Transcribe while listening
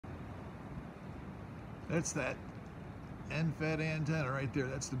That's that end-fed antenna right there.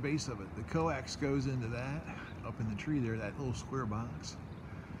 That's the base of it. The coax goes into that, up in the tree there, that little square box.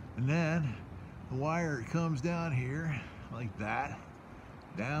 And then the wire comes down here like that,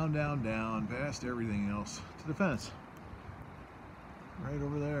 down, down, down, past everything else to the fence. Right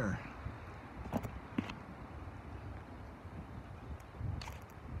over there.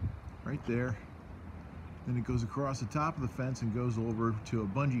 Right there. Then it goes across the top of the fence and goes over to a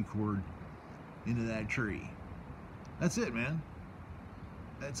bungee cord into that tree. That's it, man.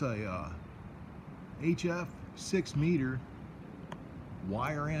 That's a HF 6-meter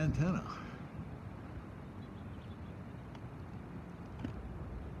wire antenna.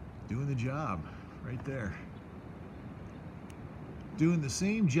 Doing the job right there. Doing the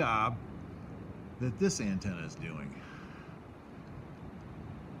same job that this antenna is doing.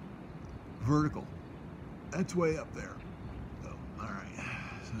 Vertical. That's way up there. Oh, all right.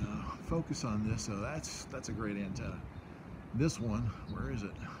 So focus on this. So that's a great antenna. This one, where is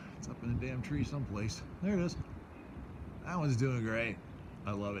it? It's up in a damn tree someplace. There it is. That one's doing great.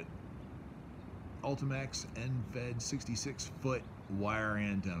 I love it. Ultimax end-fed 66-foot wire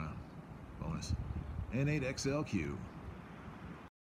antenna. Bonus. N8XLQ.